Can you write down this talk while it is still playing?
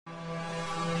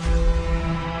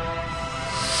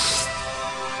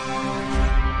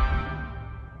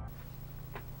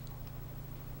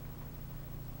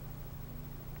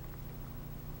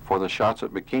the shots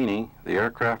at Bikini, the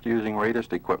aircraft using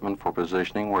radist equipment for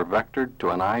positioning were vectored to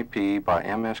an IP by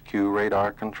MSQ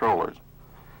radar controllers.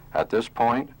 At this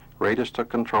point, radists took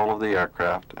control of the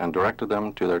aircraft and directed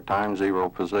them to their time zero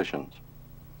positions.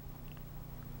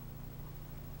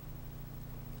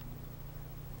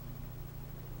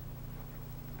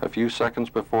 A few seconds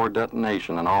before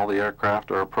detonation and all the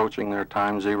aircraft are approaching their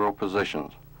time zero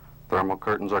positions. Thermal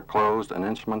curtains are closed and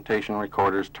instrumentation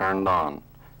recorders turned on.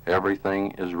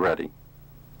 Everything is ready.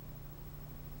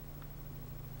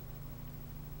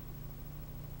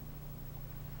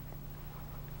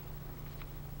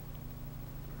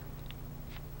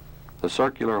 The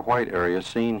circular white area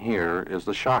seen here is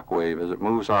the shock wave as it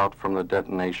moves out from the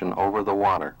detonation over the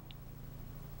water.